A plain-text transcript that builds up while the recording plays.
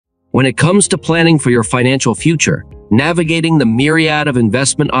When it comes to planning for your financial future, navigating the myriad of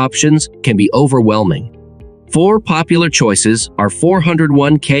investment options can be overwhelming. 4 popular choices are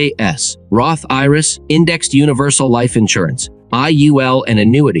 401(k)s, Roth IRAs, Indexed Universal Life Insurance, IUL, and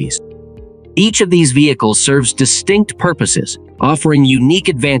annuities. Each of these vehicles serves distinct purposes, offering unique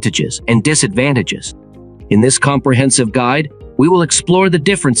advantages and disadvantages. In this comprehensive guide, we will explore the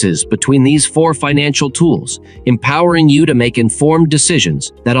differences between these 4 financial tools, empowering you to make informed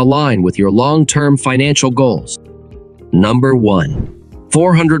decisions that align with your long-term financial goals. Number 1.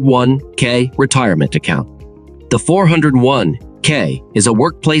 401(k) Retirement Account. The 401(k) is a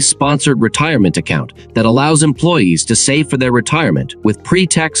workplace-sponsored retirement account that allows employees to save for their retirement with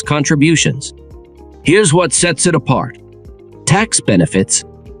pre-tax contributions. Here's what sets it apart. Tax benefits.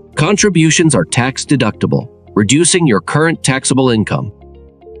 Contributions are tax-deductible, reducing your current taxable income.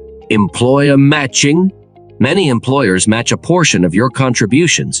 Employer matching. Many employers match a portion of your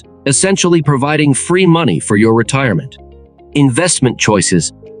contributions, essentially providing free money for your retirement. Investment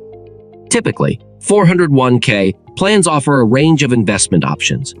choices. Typically, 401(k) plans offer a range of investment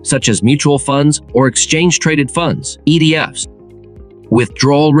options, such as mutual funds or exchange-traded funds, ETFs.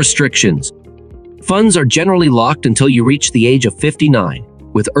 Withdrawal restrictions. Funds are generally locked until you reach the age of 59,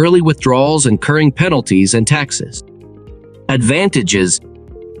 with early withdrawals incurring penalties and taxes. Advantages: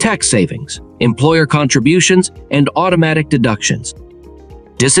 tax savings, employer contributions, and automatic deductions.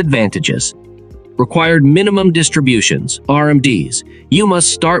 Disadvantages: required minimum distributions, RMDs. You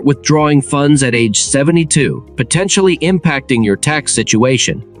must start withdrawing funds at age 72, potentially impacting your tax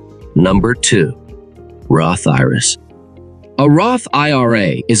situation. Number 2. Roth IRAs. A Roth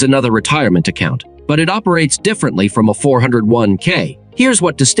IRA is another retirement account, but it operates differently from a 401(k). Here's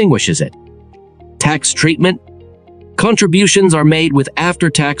what distinguishes it. Tax treatment. Contributions are made with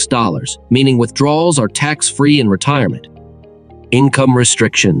after-tax dollars, meaning withdrawals are tax-free in retirement. Income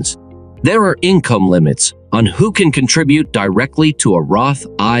restrictions. There are income limits on who can contribute directly to a Roth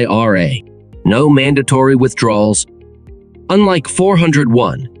IRA. No mandatory withdrawals. Unlike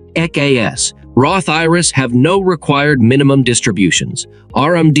 401(k)s, Roth IRAs have no required minimum distributions,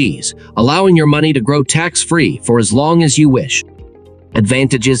 RMDs, allowing your money to grow tax-free for as long as you wish.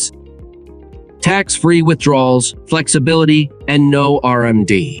 Advantages: tax-free withdrawals, flexibility, and no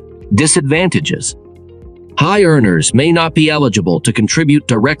RMD. Disadvantages: high earners may not be eligible to contribute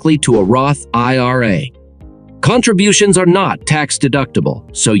directly to a Roth IRA. Contributions are not tax-deductible,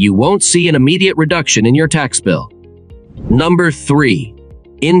 so you won't see an immediate reduction in your tax bill. Number 3.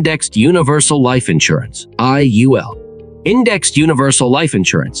 Indexed Universal Life Insurance, IUL. Indexed Universal Life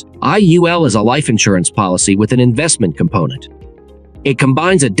Insurance, IUL, is a life insurance policy with an investment component. It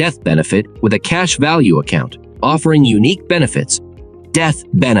combines a death benefit with a cash value account, offering unique benefits. Death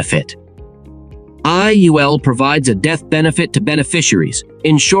benefit. IUL provides a death benefit to beneficiaries,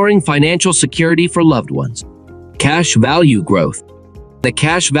 ensuring financial security for loved ones. Cash value growth. The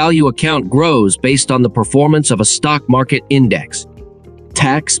cash value account grows based on the performance of a stock market index.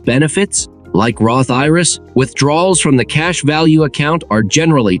 Tax benefits. Like Roth IRAs, withdrawals from the cash value account are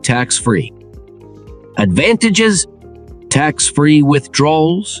generally tax-free. Advantages: tax-free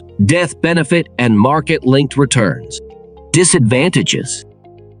withdrawals, death benefit, and market-linked returns. Disadvantages: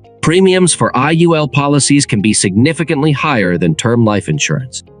 premiums for IUL policies can be significantly higher than term life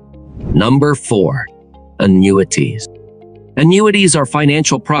insurance. Number 4. Annuities. Annuities are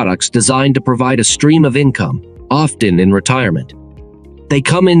financial products designed to provide a stream of income, often in retirement. They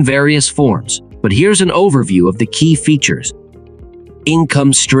come in various forms, but here's an overview of the key features.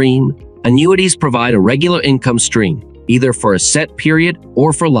 Income stream. Annuities provide a regular income stream, either for a set period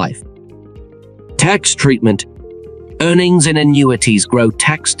or for life. Tax treatment. Earnings in annuities grow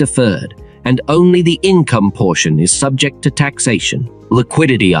tax-deferred, and only the income portion is subject to taxation.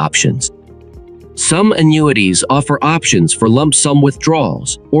 Liquidity options. Some annuities offer options for lump sum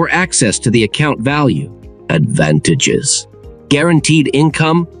withdrawals or access to the account value. Advantages: guaranteed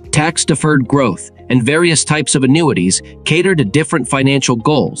income, tax-deferred growth, and various types of annuities cater to different financial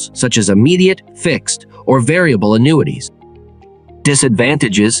goals, such as immediate, fixed, or variable annuities.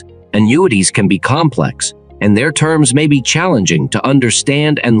 Disadvantages: annuities can be complex, and their terms may be challenging to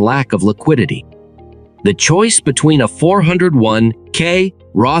understand and lack of liquidity. The choice between a 401(k),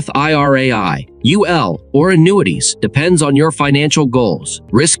 Roth IRA, IUL, or annuities depends on your financial goals,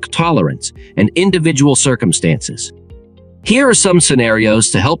 risk tolerance, and individual circumstances. Here are some scenarios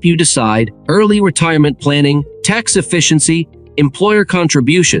to help you decide: early retirement planning, tax efficiency, employer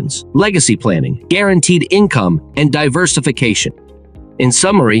contributions, legacy planning, guaranteed income, and diversification. In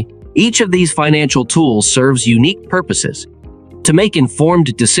summary, each of these financial tools serves unique purposes. To make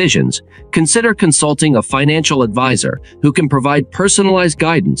informed decisions, consider consulting a financial advisor who can provide personalized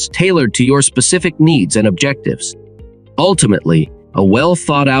guidance tailored to your specific needs and objectives. Ultimately, a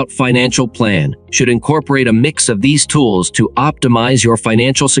well-thought-out financial plan should incorporate a mix of these tools to optimize your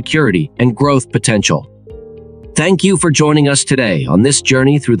financial security and growth potential. Thank you for joining us today on this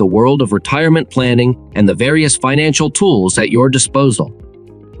journey through the world of retirement planning and the various financial tools at your disposal.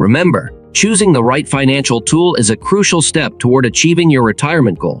 Remember, choosing the right financial tool is a crucial step toward achieving your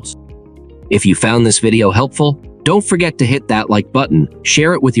retirement goals. If you found this video helpful, don't forget to hit that like button,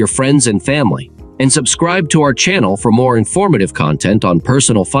 share it with your friends and family, and subscribe to our channel for more informative content on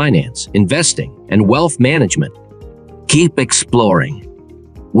personal finance, investing, and wealth management. Keep exploring.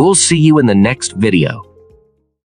 We'll see you in the next video.